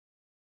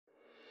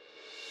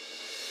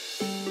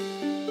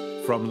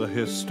From the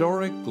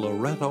historic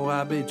Loretto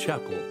Abbey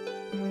Chapel,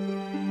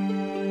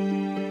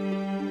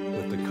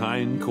 with the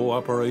kind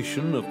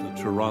cooperation of the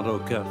Toronto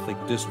Catholic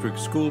District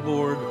School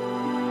Board,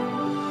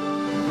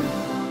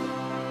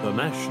 the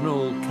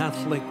National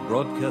Catholic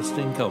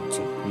Broadcasting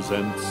Council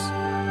presents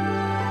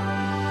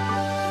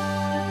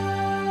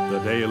the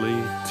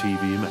Daily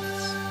TV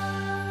Mass.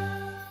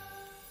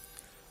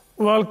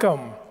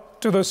 Welcome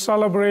to the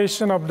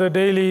celebration of the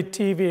Daily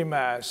TV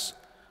Mass.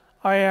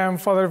 I am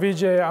Father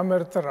Vijai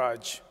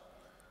Amirtharaj.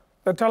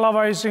 The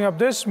televising of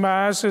this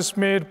Mass is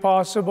made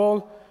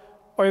possible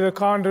by the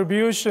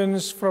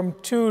contributions from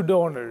two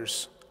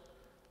donors.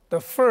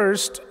 The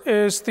first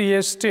is the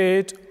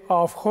estate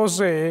of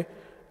Jose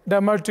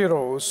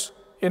Demeteros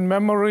in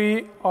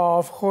memory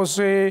of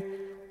Jose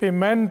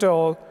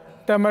Pimentel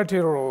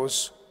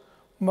Demeteros,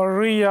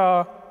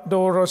 Maria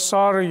do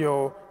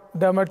Rosario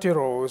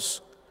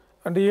Demeteros,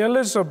 and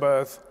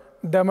Elizabeth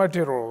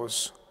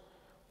Demeteros.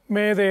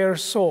 May their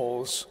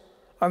souls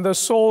and the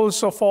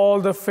souls of all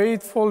the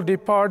faithful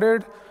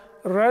departed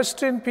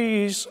rest in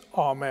peace.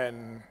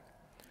 Amen.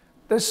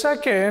 The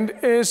second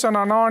is an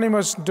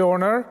anonymous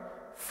donor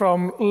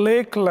from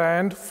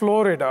Lakeland,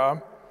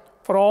 Florida,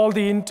 for all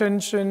the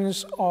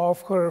intentions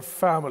of her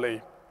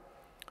family.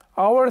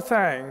 Our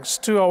thanks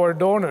to our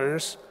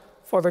donors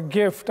for the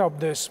gift of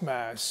this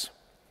Mass.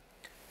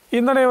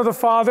 In the name of the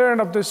Father,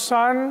 and of the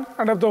Son,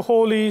 and of the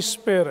Holy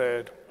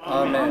Spirit.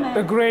 Amen.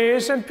 The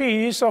grace and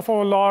peace of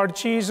our Lord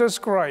Jesus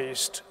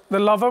Christ, the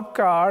love of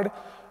God,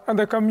 and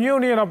the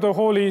communion of the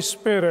Holy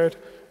Spirit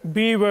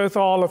be with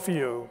all of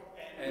you.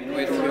 And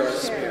with your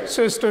spirit.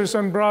 Sisters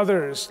and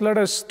brothers, let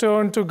us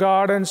turn to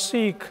God and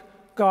seek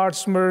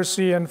God's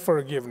mercy and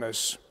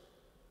forgiveness.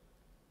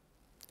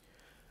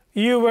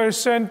 You were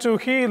sent to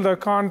heal the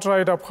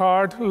contrite of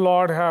heart.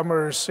 Lord, have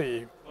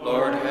mercy.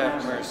 Lord,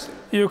 have mercy.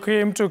 You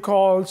came to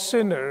call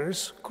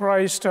sinners.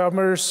 Christ, have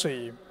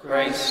mercy.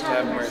 Christ,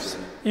 have mercy.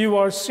 You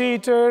are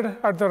seated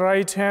at the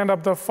right hand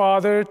of the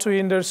Father to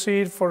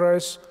intercede for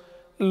us.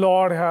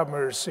 Lord, have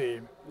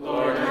mercy.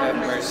 Lord, have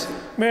mercy.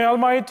 May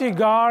Almighty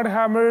God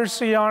have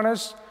mercy on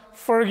us,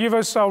 forgive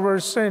us our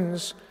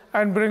sins,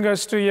 and bring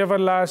us to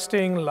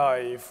everlasting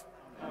life.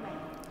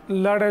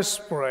 Amen. Let us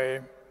pray.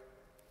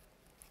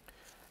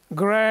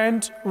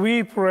 Grant,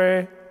 we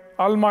pray,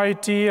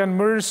 Almighty and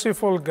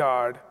merciful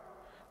God,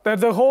 that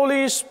the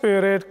Holy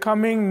Spirit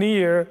coming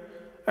near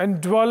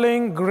and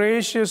dwelling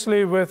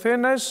graciously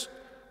within us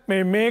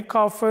may make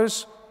of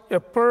us a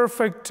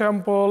perfect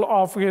temple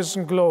of His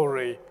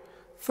glory.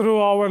 Through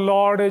our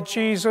Lord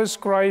Jesus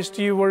Christ,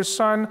 your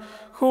Son,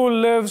 who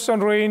lives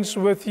and reigns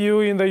with you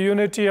in the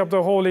unity of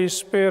the Holy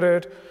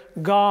Spirit,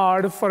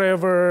 God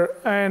forever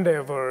and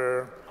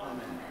ever.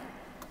 Amen.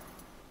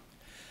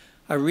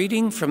 A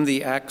reading from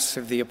the Acts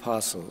of the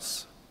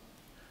Apostles.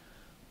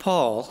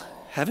 Paul,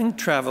 having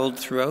traveled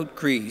throughout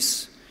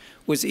Greece,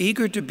 was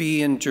eager to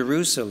be in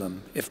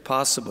Jerusalem, if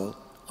possible,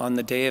 on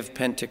the day of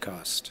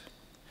Pentecost.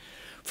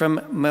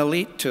 From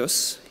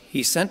Miletus,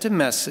 he sent a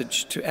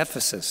message to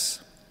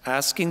Ephesus,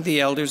 asking the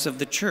elders of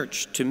the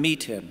church to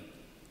meet him.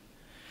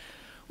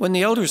 When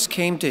the elders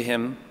came to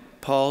him,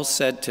 Paul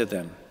said to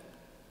them,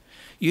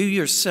 "You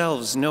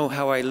yourselves know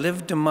how I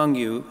lived among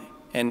you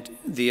and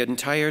the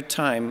entire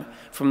time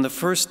from the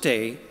first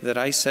day that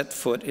I set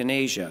foot in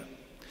Asia,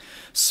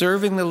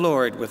 serving the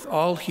Lord with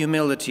all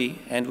humility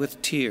and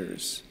with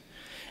tears.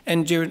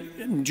 And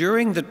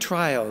during the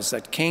trials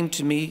that came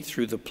to me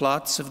through the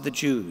plots of the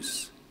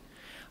Jews,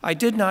 I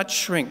did not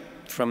shrink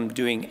from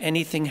doing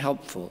anything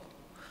helpful,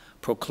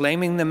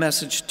 proclaiming the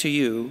message to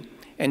you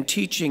and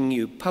teaching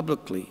you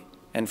publicly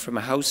and from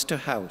house to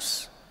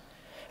house,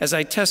 as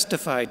I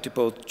testified to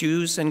both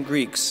Jews and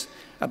Greeks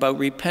about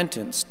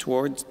repentance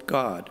towards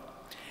God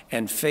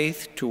and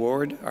faith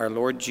toward our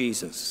Lord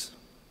Jesus.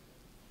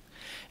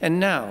 And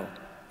now,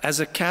 as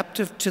a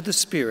captive to the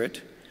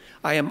Spirit,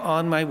 I am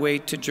on my way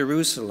to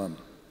Jerusalem,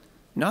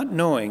 not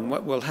knowing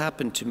what will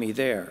happen to me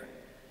there,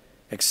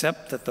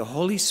 except that the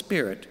Holy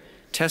Spirit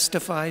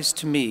testifies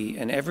to me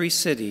in every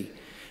city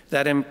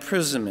that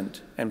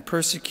imprisonment and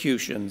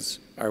persecutions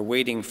are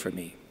waiting for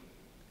me.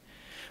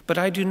 But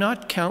I do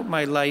not count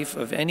my life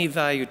of any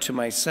value to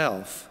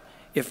myself,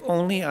 if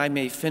only I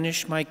may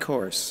finish my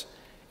course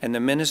and the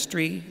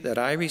ministry that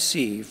I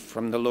receive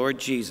from the Lord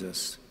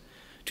Jesus,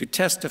 to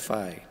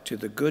testify to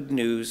the good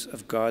news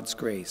of God's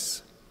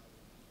grace.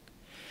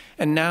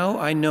 And now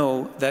I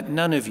know that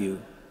none of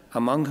you,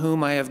 among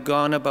whom I have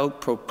gone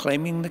about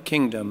proclaiming the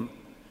kingdom,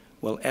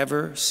 will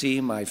ever see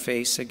my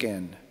face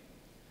again.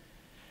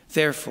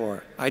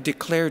 Therefore, I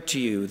declare to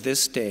you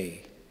this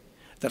day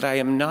that I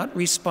am not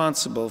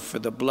responsible for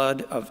the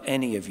blood of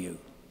any of you,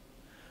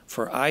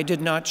 for I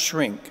did not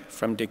shrink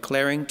from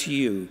declaring to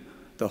you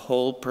the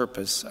whole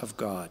purpose of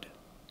God."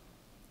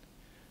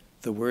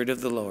 The word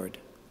of the Lord.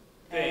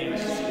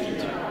 Thanks be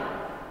to God.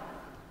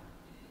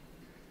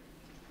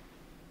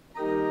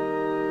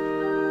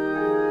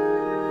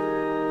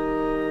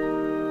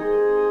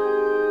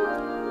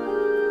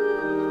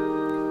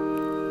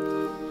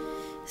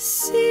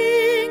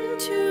 Sing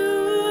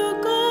to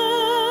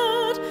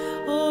God,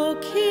 O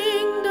King.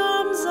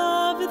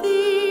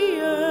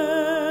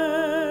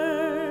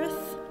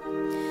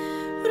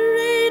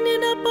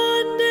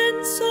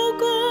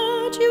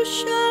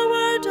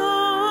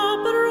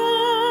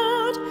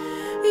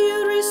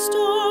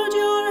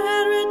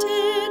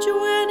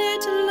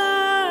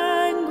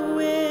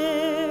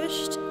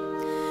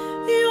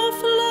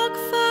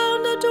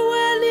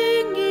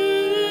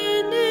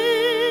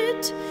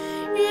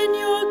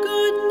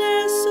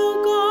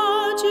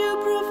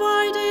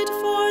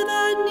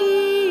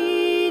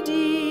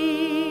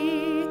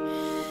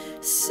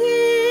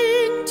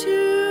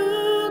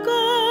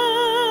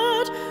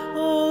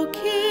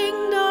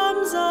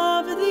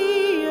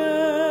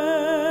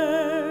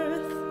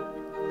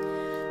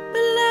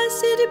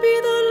 Blessed be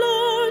the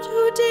Lord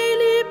who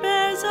daily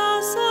bears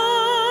us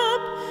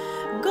up.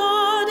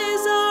 God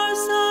is our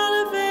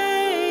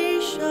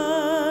salvation.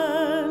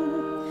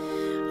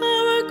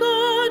 Our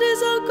God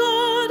is a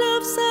God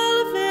of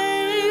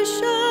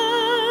salvation,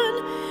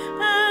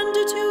 and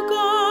to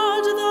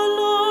God the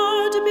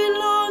Lord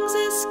belongs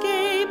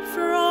escape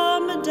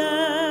from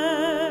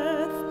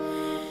death.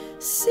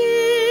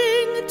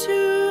 Sing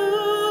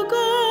to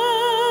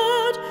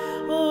God,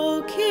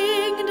 O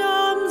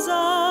kingdoms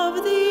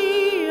of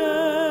the earth.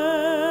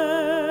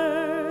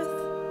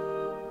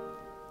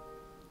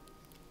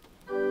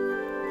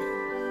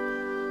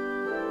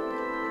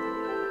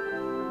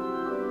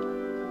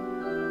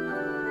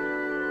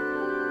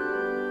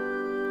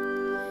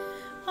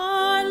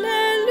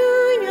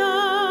 Alleluia,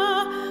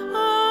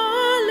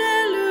 alleluia,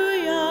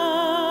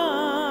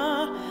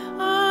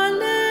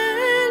 alleluia,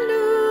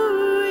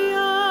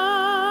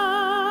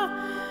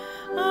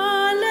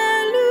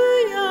 alleluia,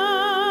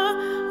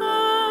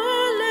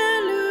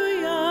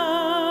 alleluia,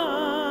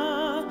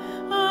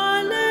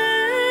 alleluia.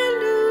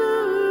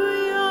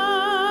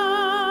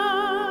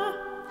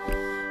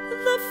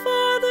 The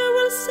Father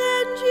will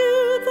send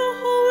you the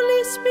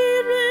Holy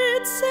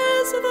Spirit,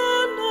 says the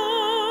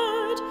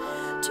Lord,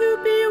 to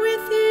be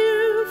with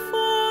you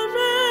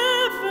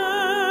forever.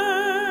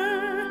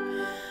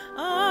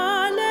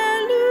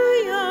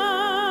 Alleluia,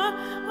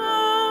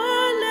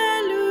 alleluia,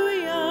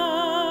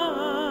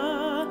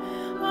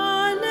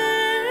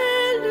 alleluia.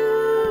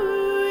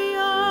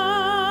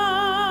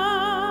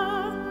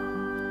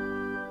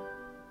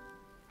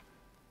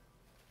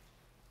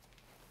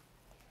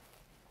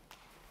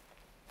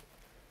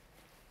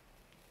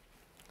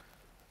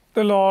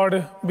 The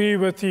Lord be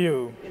with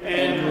you.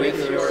 And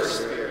with your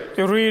spirit.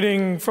 A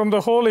reading from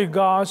the Holy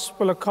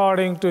Gospel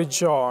according to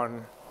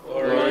John.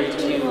 Glory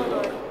to you,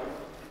 Lord.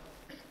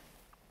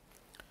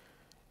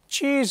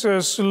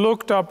 Jesus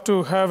looked up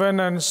to heaven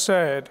and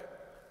said,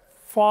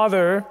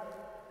 Father,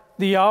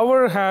 the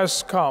hour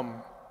has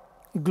come.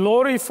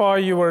 Glorify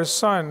your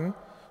Son,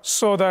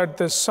 so that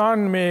the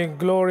Son may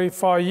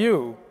glorify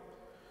you,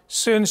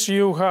 since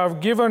you have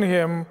given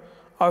him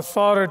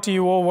authority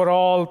over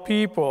all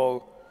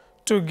people,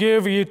 to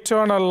give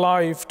eternal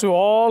life to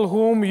all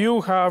whom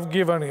you have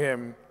given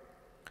him.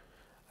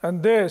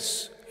 And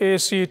this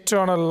is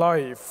eternal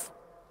life,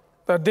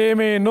 that they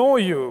may know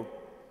you,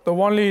 the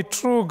only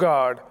true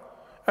God,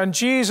 and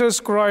Jesus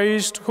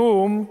Christ,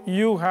 whom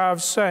you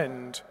have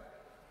sent.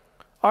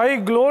 I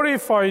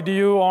glorified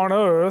you on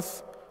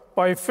earth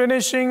by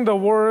finishing the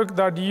work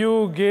that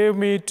you gave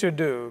me to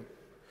do.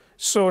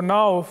 So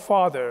now,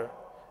 Father,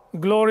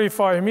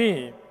 glorify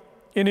me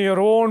in your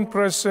own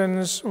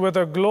presence with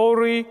a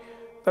glory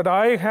that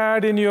I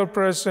had in your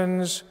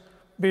presence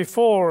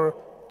before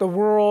the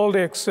world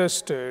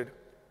existed.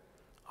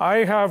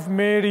 I have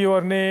made your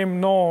name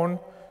known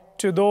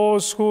to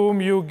those whom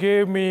you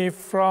gave me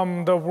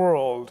from the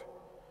world.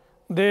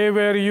 They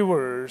were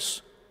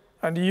yours,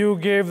 and you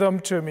gave them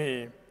to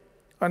me,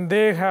 and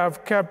they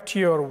have kept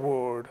your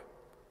word.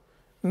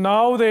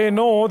 Now they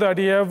know that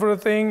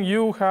everything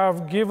you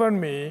have given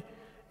me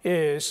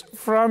is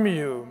from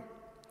you.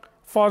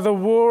 For the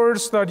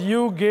words that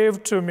you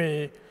gave to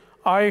me,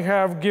 I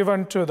have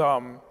given to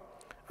them,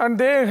 and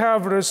they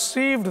have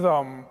received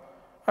them,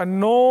 and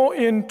know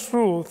in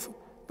truth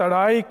that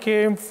I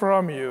came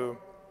from you,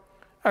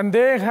 and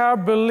they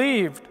have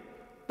believed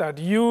that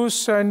you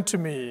sent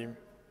me.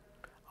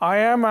 I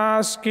am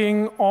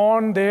asking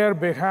on their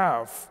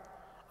behalf.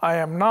 I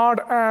am not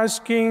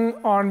asking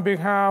on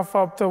behalf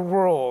of the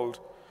world,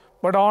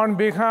 but on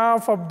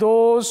behalf of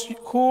those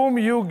whom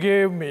you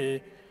gave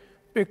me,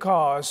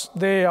 because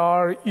they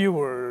are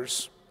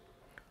yours.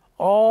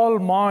 All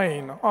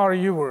mine are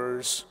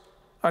yours,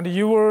 and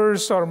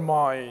yours are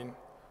mine,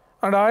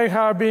 and I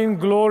have been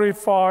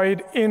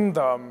glorified in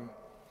them.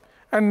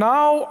 And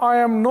now I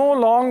am no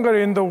longer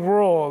in the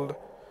world,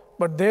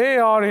 but they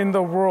are in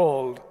the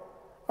world,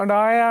 and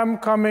I am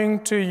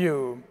coming to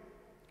you.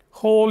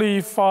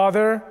 Holy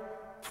Father,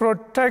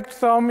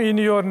 protect them in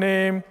your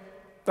name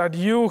that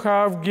you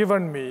have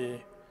given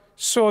me,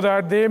 so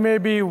that they may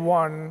be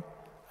one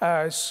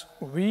as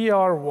we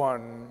are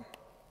one.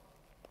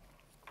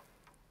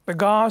 The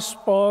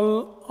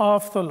Gospel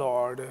of the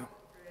Lord.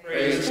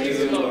 Praise to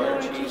you,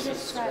 Lord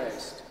Jesus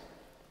Christ.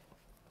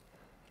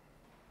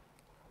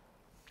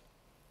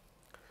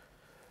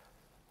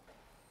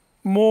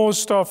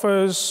 Most of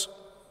us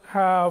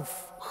have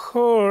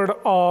heard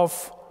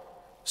of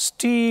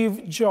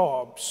Steve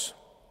Jobs,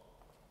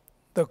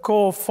 the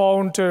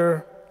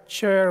co-founder,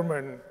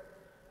 chairman,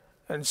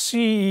 and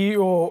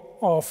CEO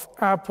of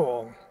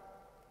Apple.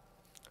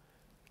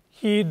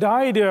 He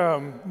died a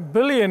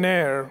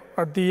billionaire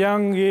at the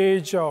young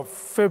age of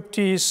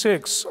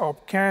 56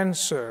 of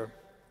cancer.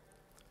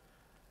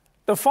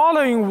 The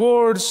following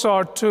words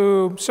are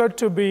said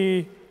to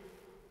be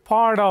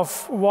part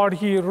of what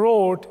he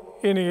wrote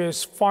in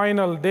his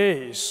final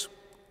days,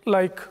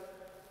 like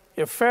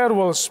a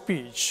farewell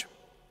speech.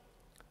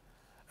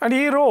 And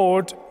he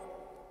wrote,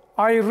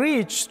 "I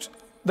reached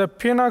the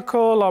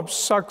pinnacle of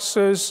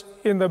success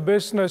in the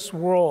business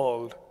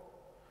world.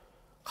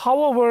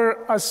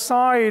 However,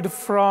 aside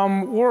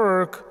from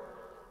work,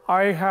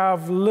 I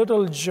have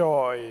little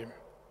joy.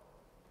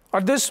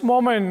 At this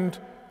moment,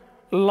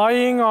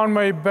 lying on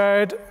my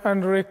bed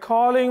and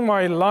recalling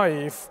my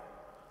life,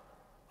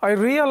 I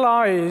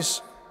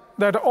realize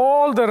that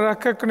all the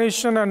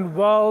recognition and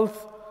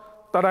wealth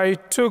that I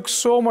took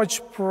so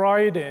much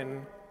pride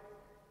in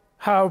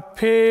have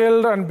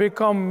paled and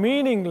become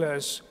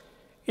meaningless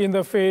in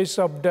the face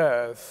of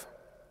death.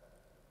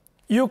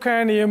 You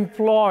can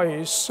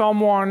employ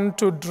someone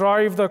to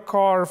drive the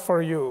car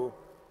for you,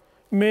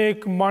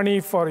 make money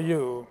for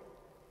you,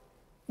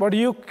 but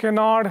you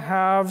cannot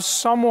have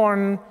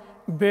someone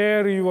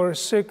bear your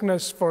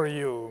sickness for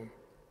you.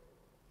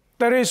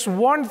 There is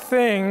one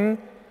thing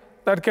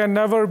that can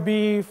never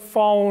be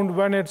found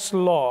when it's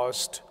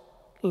lost: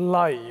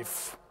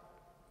 life.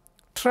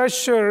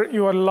 Treasure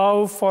your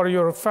love for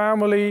your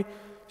family,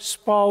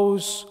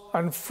 spouse,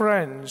 and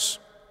friends.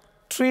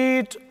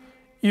 Treat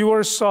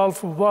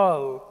yourself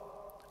well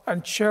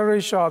and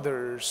cherish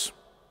others.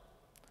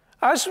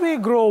 As we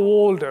grow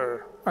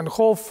older and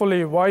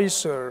hopefully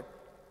wiser,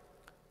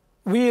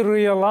 we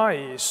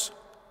realize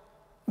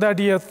that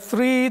a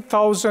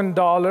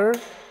 $3,000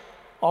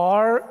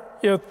 or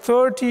a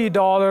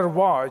 $30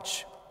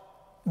 watch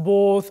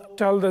both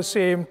tell the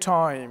same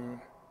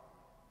time.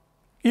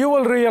 You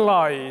will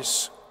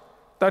realize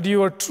that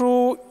your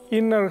true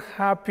inner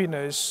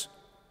happiness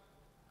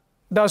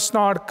does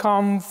not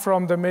come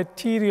from the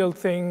material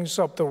things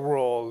of the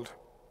world.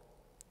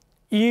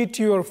 Eat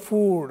your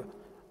food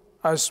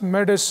as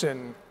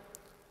medicine.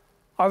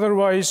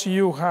 Otherwise,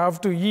 you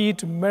have to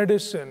eat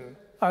medicine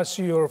as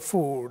your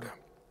food.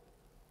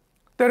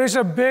 There is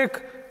a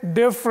big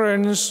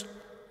difference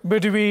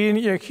between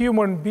a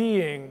human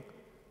being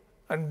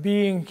and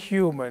being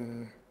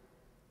human.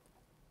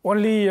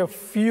 Only a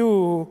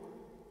few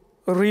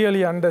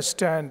really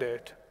understand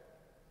it.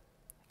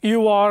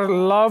 You are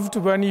loved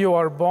when you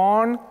are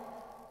born.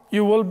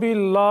 You will be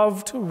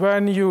loved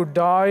when you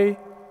die.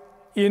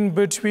 In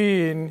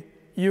between,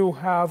 you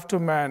have to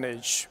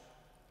manage.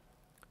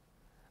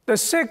 The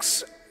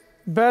 6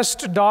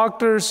 best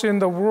doctors in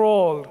the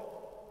world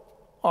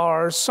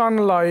are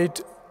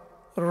sunlight,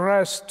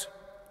 rest,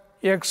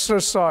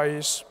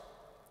 exercise,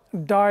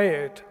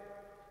 diet,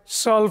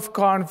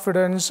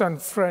 self-confidence,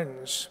 and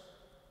friends.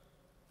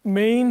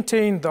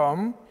 Maintain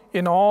them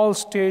in all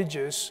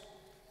stages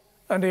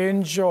and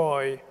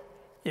enjoy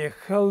a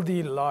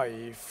healthy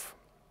life.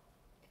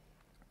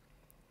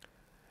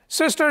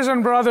 Sisters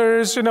and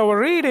brothers, in our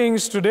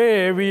readings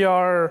today, we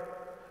are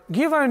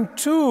given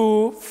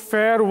 2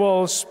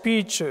 farewell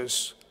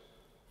speeches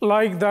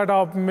like that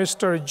of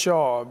Mr.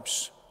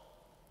 Jobs.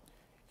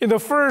 In the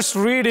first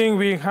reading,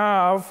 we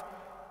have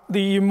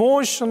the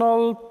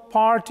emotional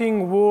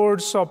parting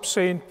words of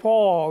St.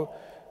 Paul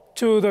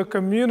to the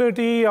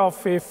community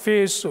of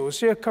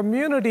Ephesus, a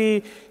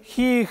community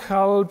he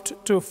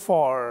helped to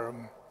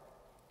form.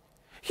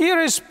 Here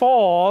is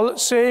Paul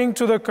saying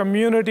to the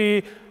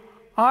community,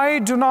 I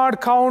do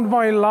not count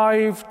my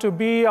life to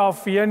be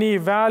of any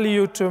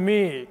value to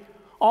me.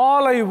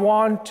 All I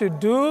want to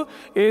do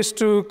is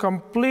to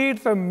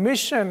complete the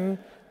mission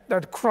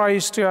that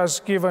Christ has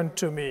given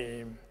to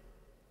me.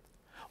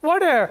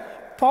 What a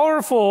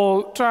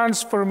powerful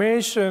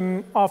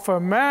transformation of a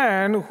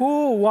man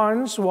who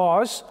once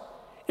was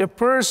a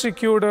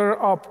persecutor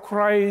of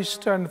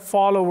Christ and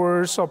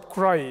followers of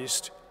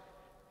Christ.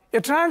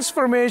 A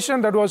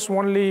transformation that was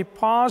only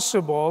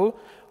possible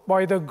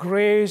by the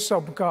grace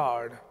of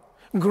God.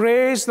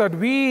 Grace that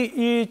we,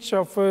 each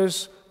of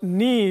us,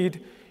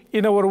 need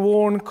in our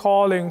own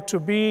calling to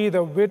be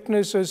the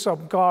witnesses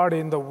of God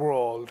in the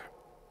world.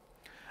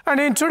 And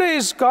in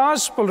today's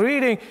gospel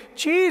reading,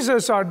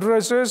 Jesus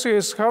addresses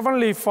his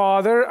heavenly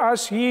Father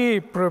as he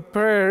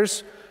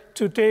prepares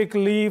to take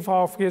leave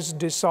of his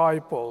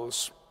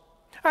disciples.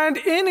 And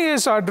in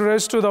his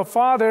address to the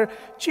Father,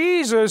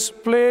 Jesus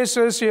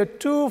places a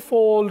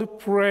 2-fold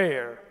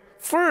prayer.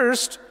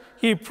 First,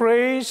 he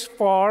prays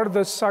for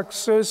the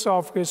success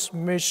of his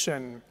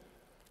mission.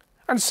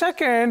 And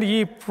second,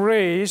 he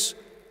prays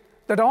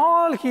that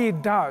all he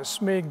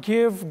does may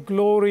give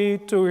glory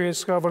to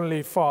his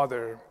heavenly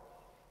Father,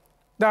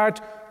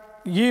 that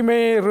he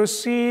may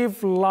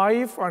receive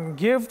life and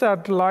give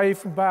that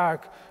life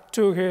back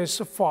to his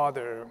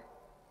Father.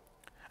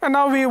 And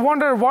now we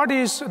wonder, what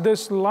is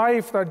this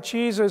life that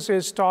Jesus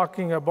is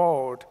talking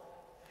about?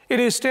 It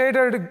is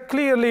stated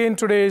clearly in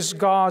today's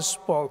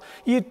gospel.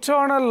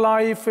 Eternal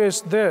life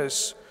is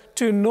this,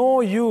 to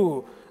know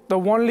you, the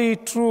only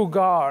true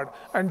God,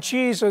 and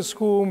Jesus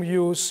whom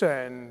you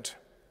sent.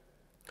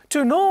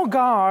 To know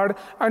God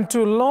and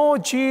to know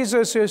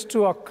Jesus is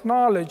to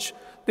acknowledge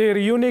their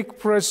unique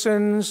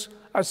presence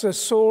as a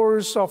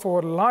source of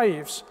our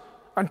lives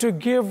and to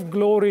give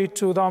glory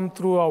to them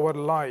through our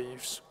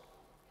lives.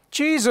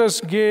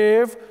 Jesus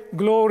gave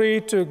glory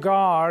to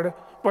God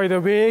by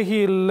the way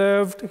he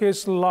lived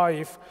his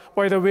life,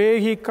 by the way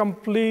he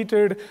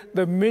completed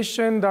the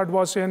mission that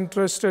was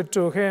entrusted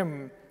to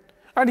him.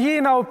 And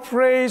he now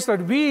prays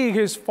that we,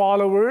 his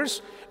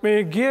followers,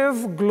 may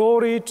give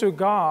glory to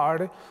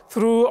God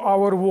through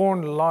our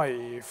own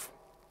life.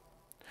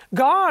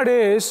 God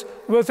is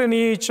within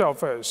each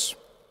of us.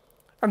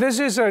 And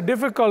this is a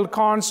difficult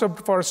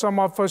concept for some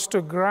of us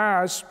to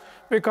grasp,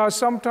 because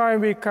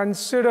sometimes we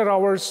consider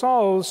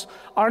ourselves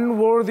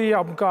unworthy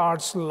of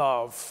God's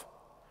love.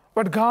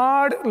 But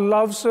God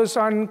loves us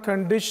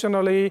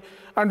unconditionally,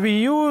 and we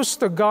use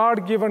the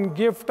God-given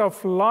gift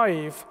of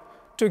life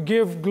to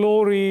give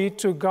glory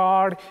to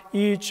God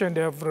each and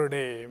every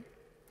day.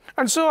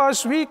 And so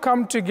as we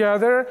come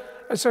together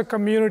as a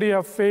community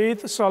of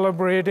faith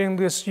celebrating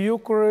this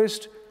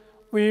Eucharist,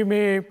 we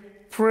may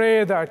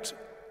pray that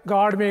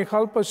God may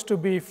help us to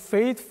be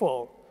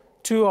faithful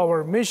to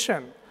our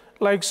mission,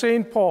 like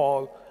St.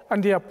 Paul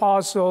and the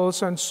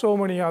apostles and so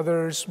many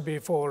others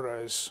before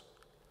us.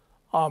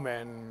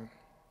 Amen.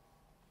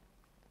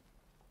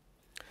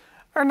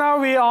 And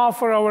now we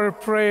offer our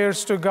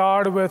prayers to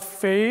God with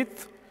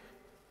faith.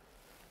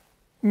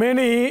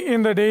 Many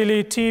in the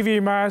daily TV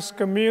Mass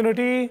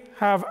community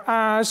have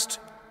asked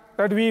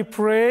that we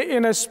pray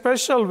in a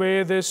special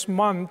way this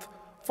month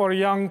for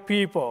young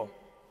people.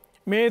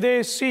 May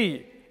they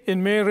see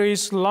in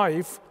Mary's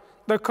life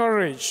the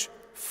courage,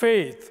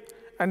 faith,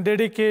 and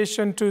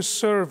dedication to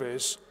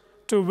service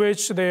to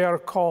which they are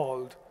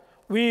called.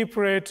 We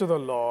pray to the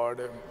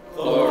Lord.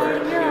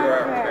 Lord, hear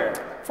our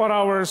prayer. For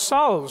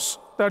ourselves,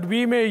 that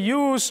we may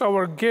use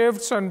our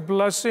gifts and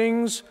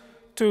blessings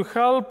to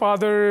help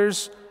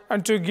others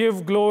and to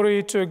give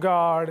glory to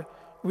God,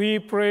 we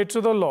pray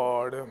to the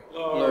Lord.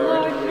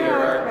 Lord, hear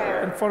our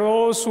prayer. And for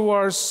those who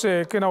are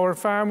sick in our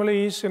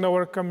families, in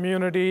our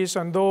communities,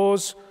 and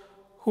those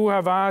who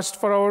have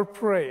asked for our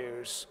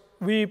prayers,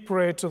 we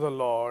pray to the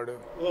Lord.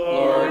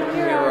 Lord,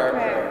 hear our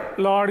prayer.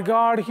 Lord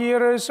God,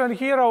 hear us and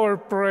hear our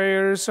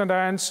prayers and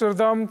answer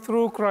them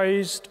through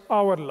Christ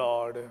our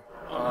Lord.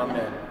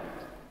 Amen.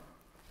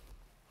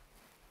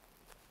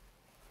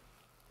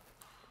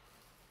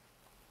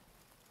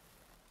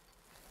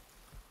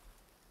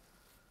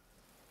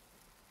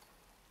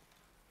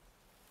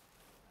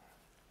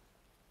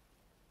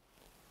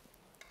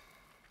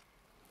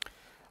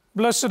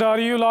 Blessed are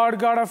you, Lord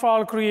God of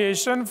all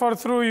creation, for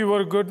through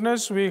your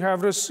goodness we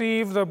have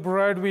received the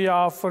bread we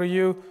offer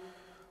you.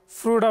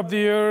 Fruit of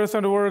the earth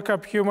and work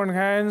of human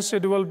hands,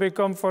 it will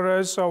become for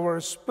us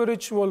our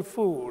spiritual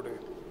food.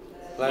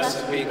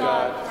 Blessed be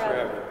God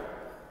forever.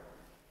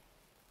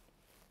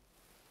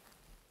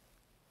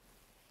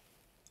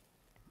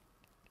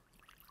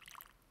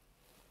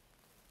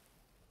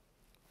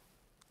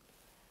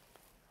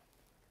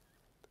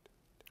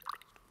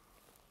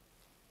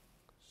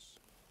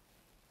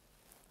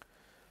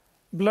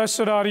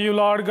 Blessed are you,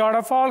 Lord God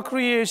of all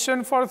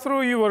creation, for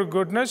through your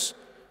goodness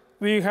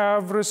we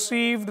have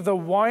received the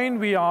wine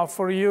we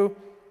offer you,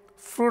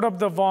 fruit of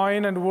the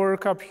vine and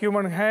work of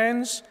human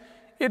hands.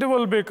 It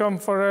will become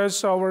for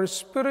us our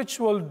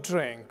spiritual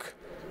drink.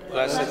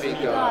 Blessed be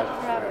God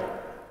forever.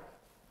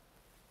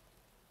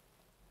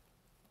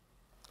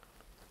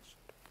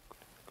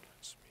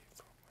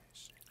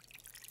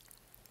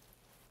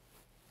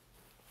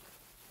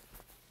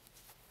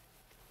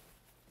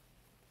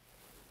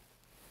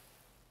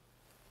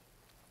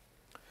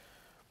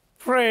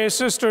 Pray,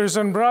 sisters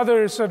and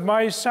brothers, that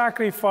my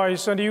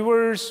sacrifice and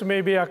yours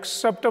may be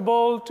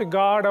acceptable to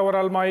God, our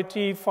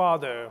Almighty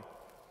Father.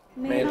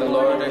 May the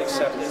Lord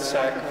accept the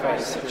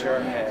sacrifice at your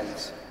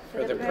hands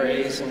for the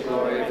praise and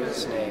glory of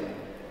his name,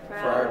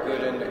 for our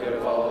good and the good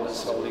of all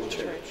his holy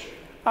church.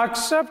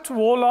 Accept,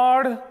 O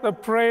Lord, the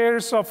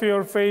prayers of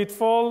your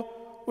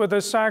faithful with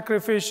the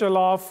sacrificial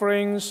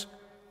offerings,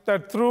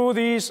 that through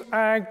these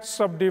acts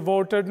of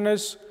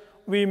devotedness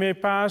we may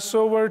pass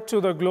over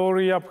to the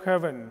glory of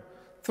heaven.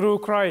 Through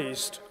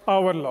Christ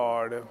our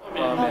Lord.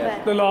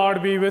 Amen. The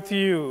Lord be with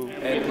you.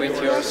 And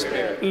with your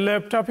spirit.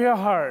 Lift up your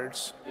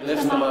hearts.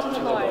 Lift them up to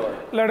the Lord.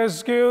 Let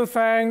us give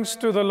thanks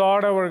to the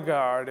Lord our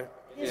God.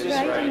 It is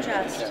right and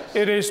just.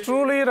 It is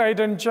truly right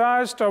and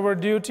just, our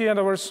duty and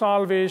our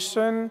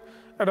salvation,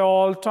 at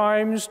all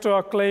times to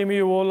acclaim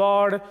you, O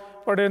Lord,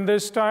 but in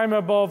this time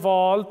above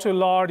all to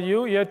laud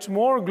you yet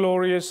more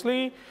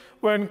gloriously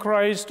when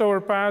Christ our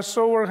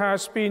Passover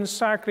has been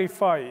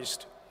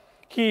sacrificed.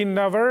 He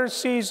never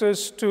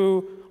ceases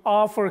to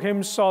offer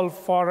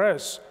himself for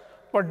us,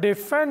 but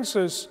defends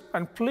us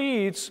and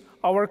pleads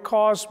our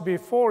cause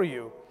before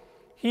you.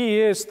 He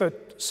is the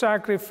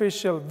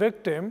sacrificial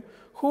victim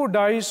who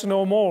dies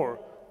no more,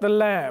 the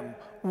Lamb,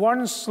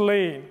 once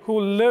slain,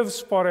 who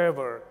lives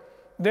forever.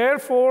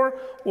 Therefore,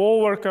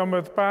 overcome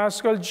with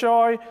paschal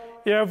joy,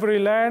 every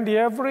land,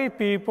 every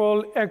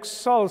people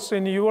exults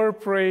in your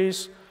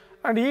praise,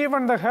 and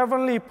even the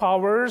heavenly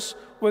powers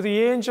with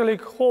the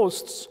angelic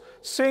hosts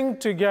sing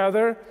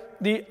together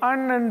the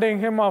unending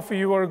hymn of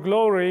your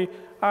glory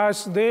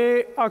as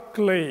they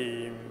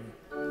acclaim.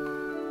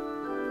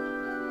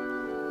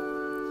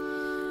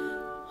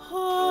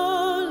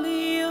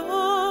 Holy,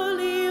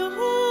 holy,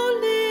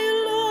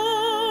 holy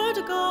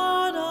Lord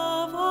God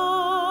of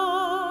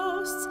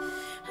hosts,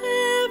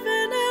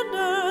 heaven and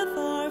earth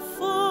are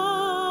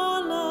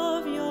full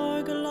of your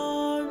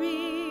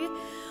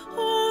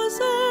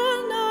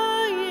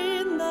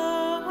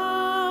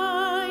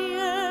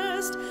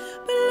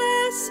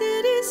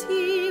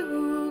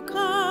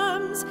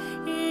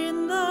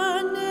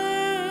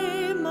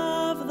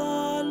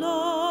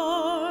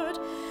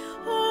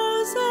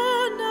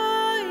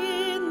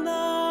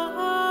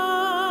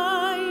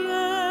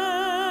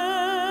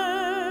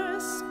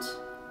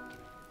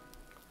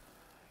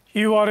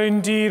You are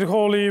indeed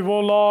holy, O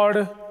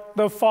Lord,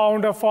 the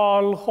fount of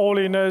all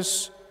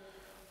holiness.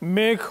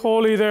 Make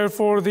holy,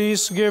 therefore,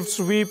 these gifts,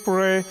 we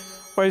pray,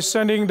 by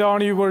sending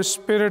down your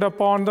Spirit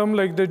upon them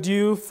like the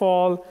dew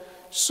fall,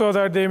 so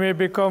that they may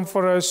become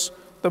for us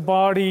the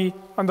body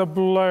and the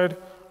blood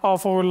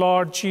of our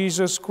Lord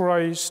Jesus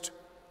Christ.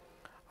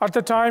 At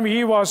the time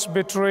he was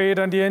betrayed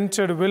and he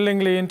entered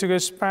willingly into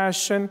his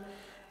passion,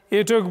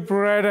 he took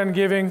bread and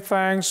giving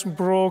thanks,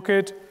 broke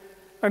it,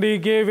 and he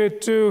gave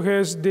it to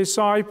his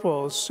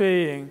disciples,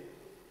 saying,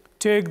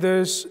 "Take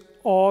this,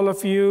 all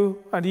of you,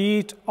 and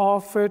eat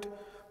of it,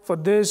 for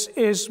this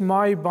is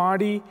my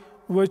body,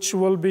 which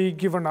will be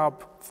given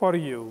up for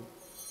you."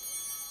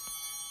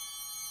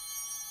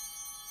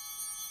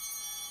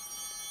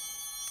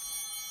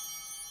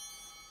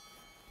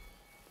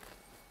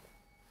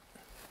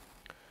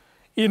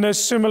 In a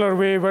similar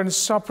way, when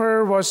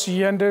supper was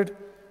ended,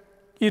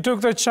 he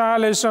took the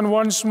chalice and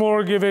once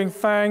more giving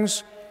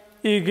thanks,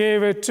 he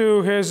gave it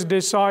to his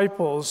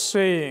disciples,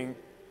 saying,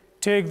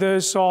 "Take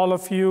this, all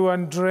of you,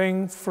 and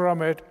drink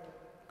from it.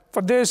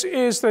 For this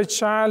is the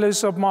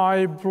chalice of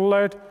my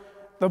blood,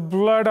 the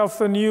blood of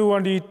the new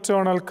and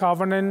eternal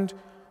covenant,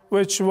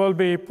 which will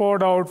be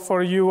poured out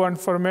for you and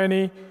for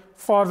many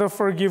for the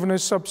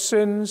forgiveness of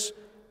sins.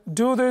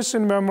 Do this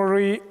in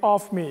memory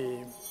of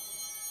me."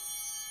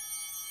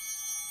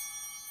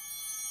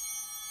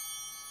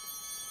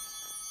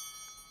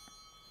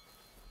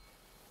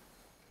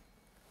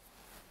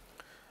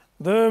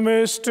 The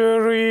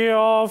mystery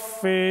of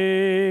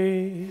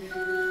faith.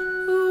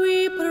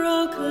 We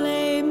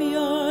proclaim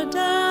your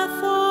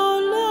death, O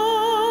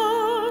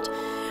Lord,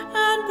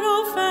 and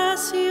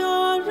profess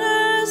your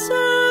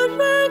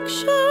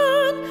resurrection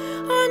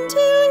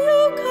until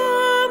you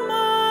come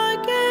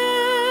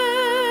again.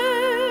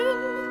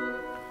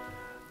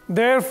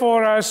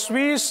 Therefore, as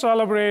we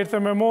celebrate the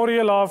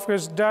memorial of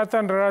his death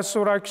and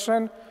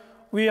resurrection,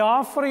 we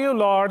offer you,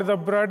 Lord, the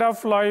bread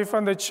of life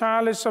and the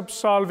chalice of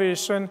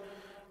salvation,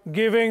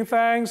 giving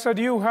thanks that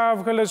you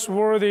have held us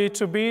worthy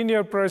to be in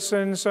your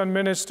presence and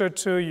minister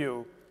to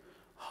you.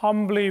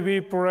 Humbly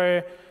we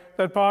pray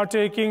that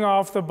partaking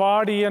of the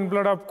body and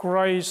blood of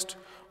Christ,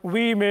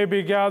 we may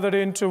be gathered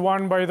into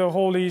one by the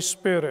Holy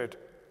Spirit.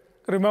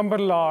 Remember,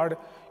 Lord,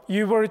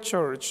 your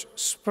church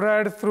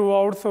spread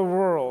throughout the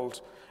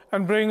world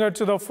and bring her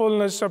to the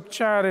fullness of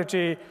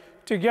charity,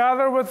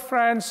 together with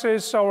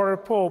Francis, our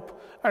Pope,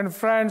 and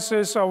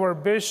Francis, our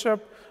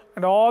Bishop,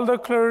 and all the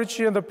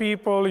clergy and the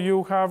people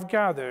you have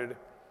gathered.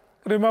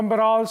 Remember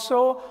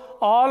also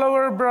all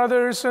our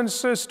brothers and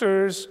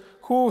sisters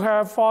who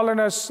have fallen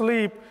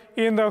asleep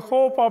in the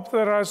hope of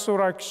the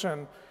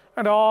resurrection,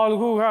 and all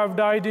who have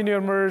died in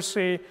your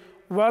mercy.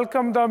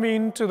 Welcome them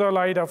into the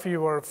light of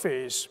your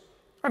face.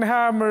 And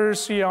have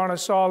mercy on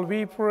us all,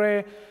 we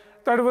pray,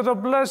 that with the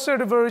Blessed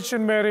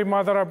Virgin Mary,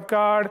 Mother of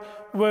God,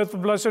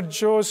 with Blessed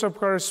Joseph,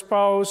 her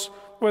spouse,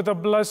 with the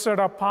blessed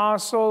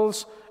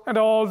apostles, and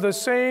all the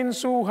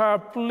saints who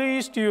have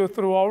pleased you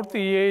throughout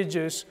the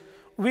ages,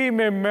 we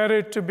may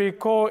merit to be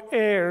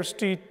co-heirs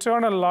to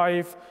eternal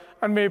life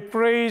and may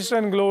praise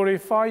and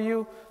glorify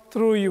you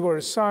through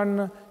your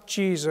Son,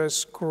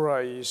 Jesus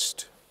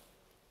Christ.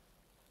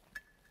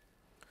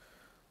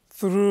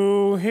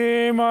 Through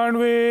him and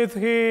with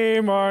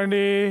him and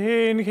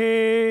in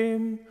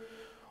him,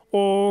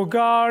 O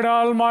God,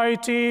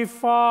 Almighty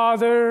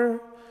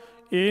Father,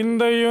 in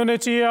the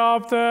unity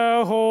of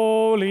the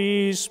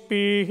Holy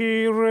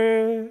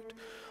Spirit,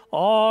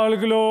 all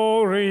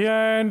glory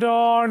and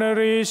honor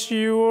is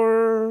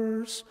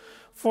yours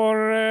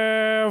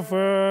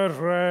forever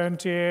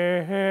and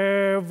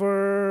ever.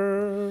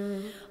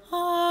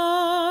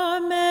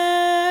 Amen.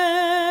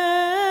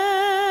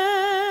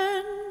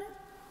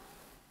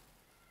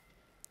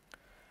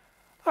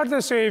 At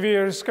the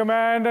Savior's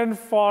command and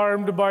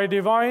formed by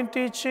divine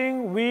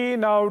teaching, we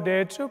now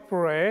dare to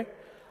pray,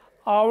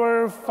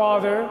 Our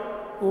Father,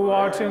 who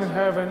art in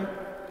heaven,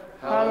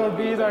 hallowed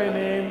be thy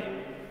name.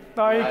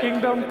 Thy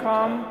kingdom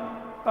come,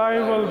 thy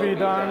will be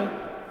done,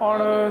 on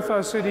earth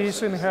as it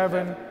is in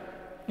heaven.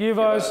 Give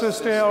us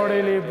this day our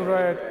daily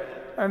bread,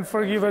 and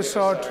forgive us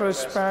our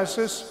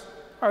trespasses,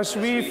 as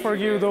we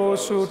forgive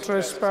those who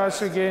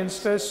trespass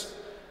against us.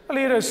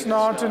 Lead us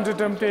not into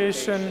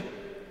temptation,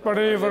 but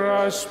deliver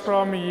us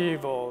from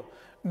evil.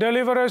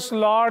 Deliver us,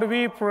 Lord,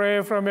 we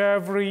pray, from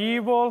every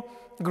evil.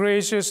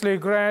 Graciously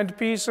grant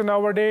peace in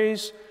our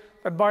days,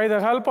 that by the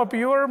help of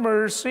your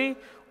mercy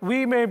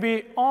we may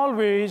be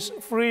always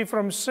free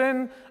from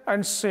sin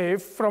and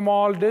safe from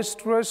all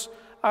distress,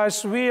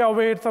 as we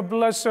await the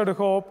blessed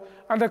hope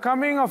and the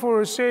coming of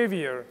our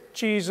Savior,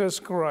 Jesus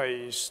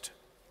Christ.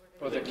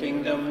 For the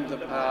kingdom, the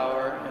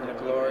power, and the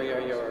glory are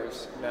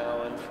yours,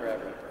 now and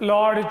forever.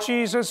 Lord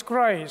Jesus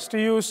Christ,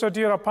 you said to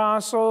your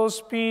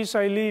apostles, "Peace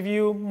I leave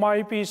you,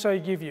 my peace I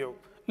give you."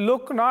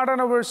 Look not on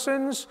our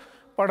sins,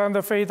 but on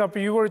the faith of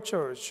your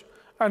church,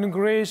 and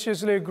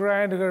graciously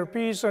grant her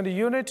peace and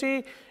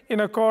unity in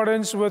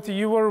accordance with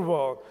your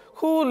will,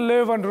 who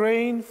live and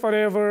reign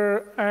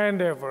forever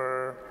and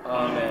ever.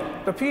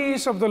 Amen. The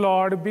peace of the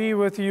Lord be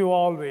with you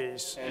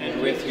always.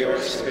 And with your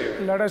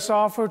spirit. Let us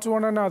offer to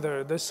one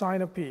another the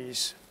sign of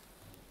peace.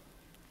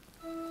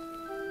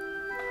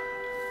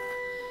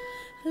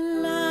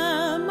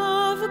 Lamb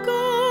of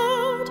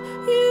God,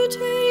 you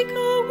take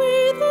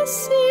away the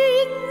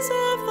sins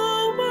of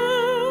the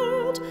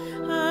world.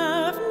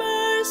 Have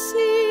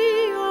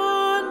mercy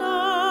on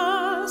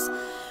us.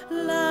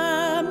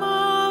 Lamb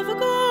of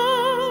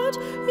God,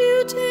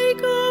 you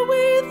take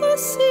away the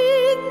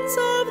sins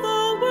of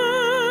the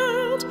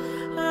world.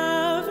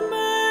 Have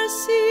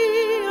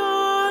mercy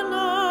on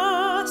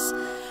us.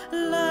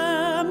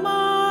 Lamb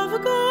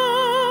of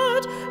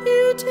God,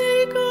 you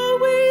take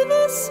away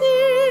the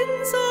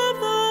sins of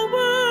the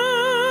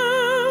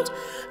world.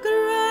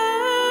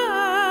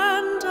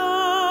 Grant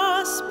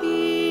us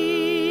peace.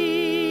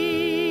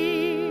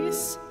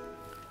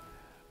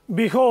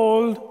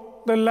 Behold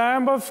the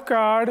Lamb of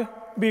God,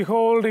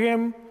 behold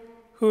him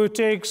who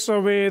takes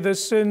away the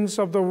sins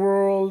of the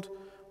world.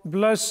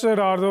 Blessed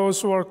are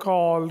those who are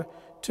called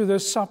to the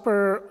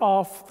supper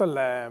of the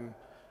Lamb.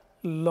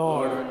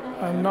 Lord,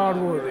 I am not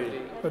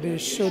worthy that you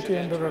should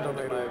enter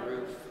under my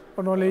roof,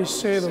 but only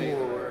say the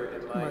word,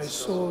 and my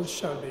soul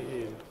shall be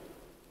healed.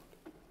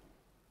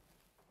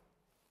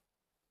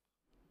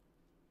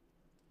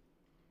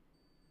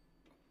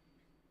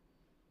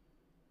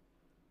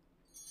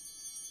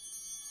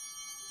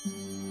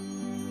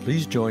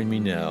 Please join me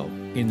now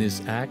in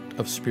this act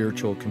of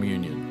spiritual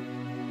communion.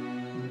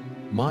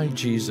 My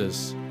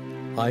Jesus,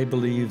 I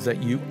believe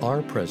that you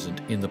are present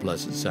in the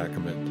Blessed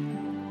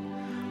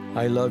Sacrament.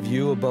 I love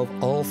you above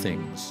all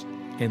things,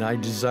 and I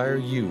desire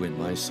you in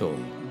my soul.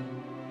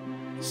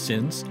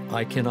 Since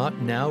I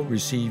cannot now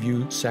receive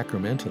you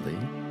sacramentally,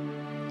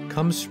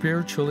 come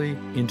spiritually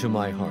into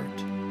my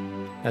heart,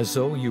 as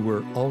though you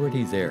were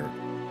already there.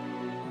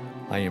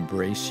 I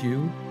embrace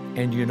you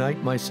and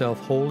unite myself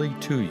wholly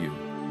to you.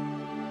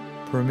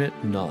 Permit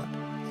not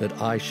that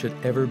I should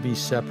ever be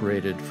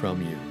separated from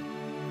you.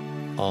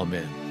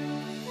 Amen.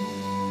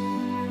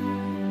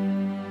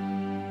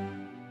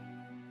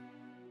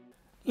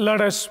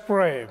 Let us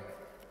pray.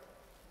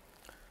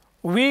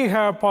 We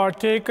have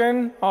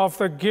partaken of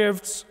the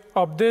gifts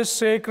of this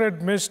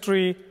sacred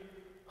mystery,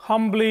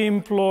 humbly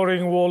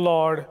imploring, O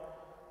Lord,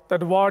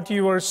 that what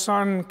your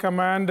Son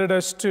commanded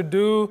us to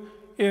do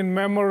in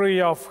memory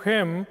of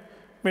him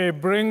may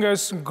bring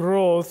us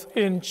growth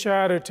in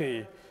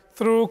charity.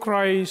 Through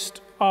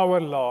Christ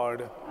our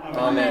Lord.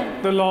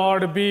 Amen. The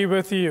Lord be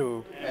with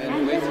you.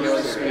 And with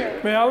your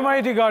spirit. May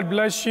Almighty God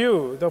bless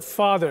you, the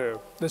Father,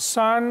 the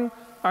Son,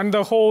 and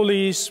the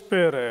Holy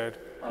Spirit.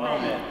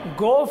 Amen.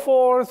 Go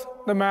forth,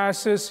 the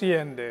Mass is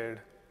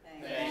ended.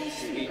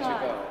 Thanks be to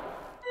God.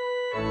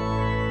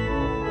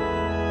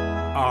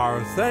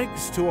 Our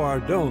thanks to our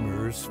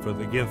donors for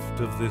the gift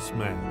of this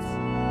Mass.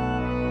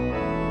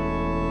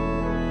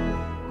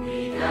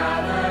 We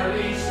gather